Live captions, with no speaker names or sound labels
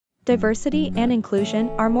Diversity and inclusion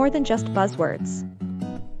are more than just buzzwords.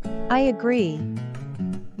 I agree.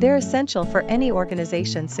 They're essential for any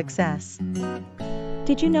organization's success.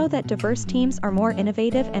 Did you know that diverse teams are more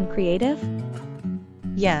innovative and creative?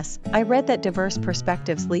 Yes, I read that diverse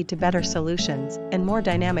perspectives lead to better solutions and more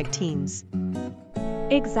dynamic teams.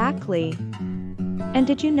 Exactly. And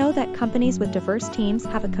did you know that companies with diverse teams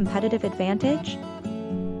have a competitive advantage?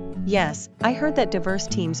 Yes, I heard that diverse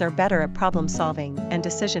teams are better at problem solving and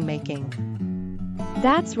decision making.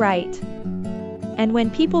 That's right. And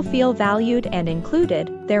when people feel valued and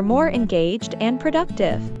included, they're more engaged and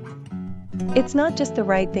productive. It's not just the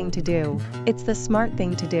right thing to do, it's the smart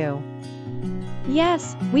thing to do.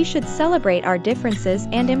 Yes, we should celebrate our differences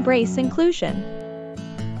and embrace inclusion.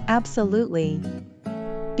 Absolutely.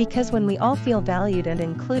 Because when we all feel valued and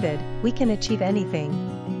included, we can achieve anything.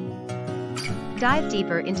 Dive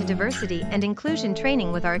deeper into diversity and inclusion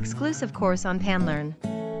training with our exclusive course on PanLearn.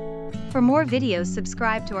 For more videos,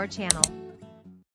 subscribe to our channel.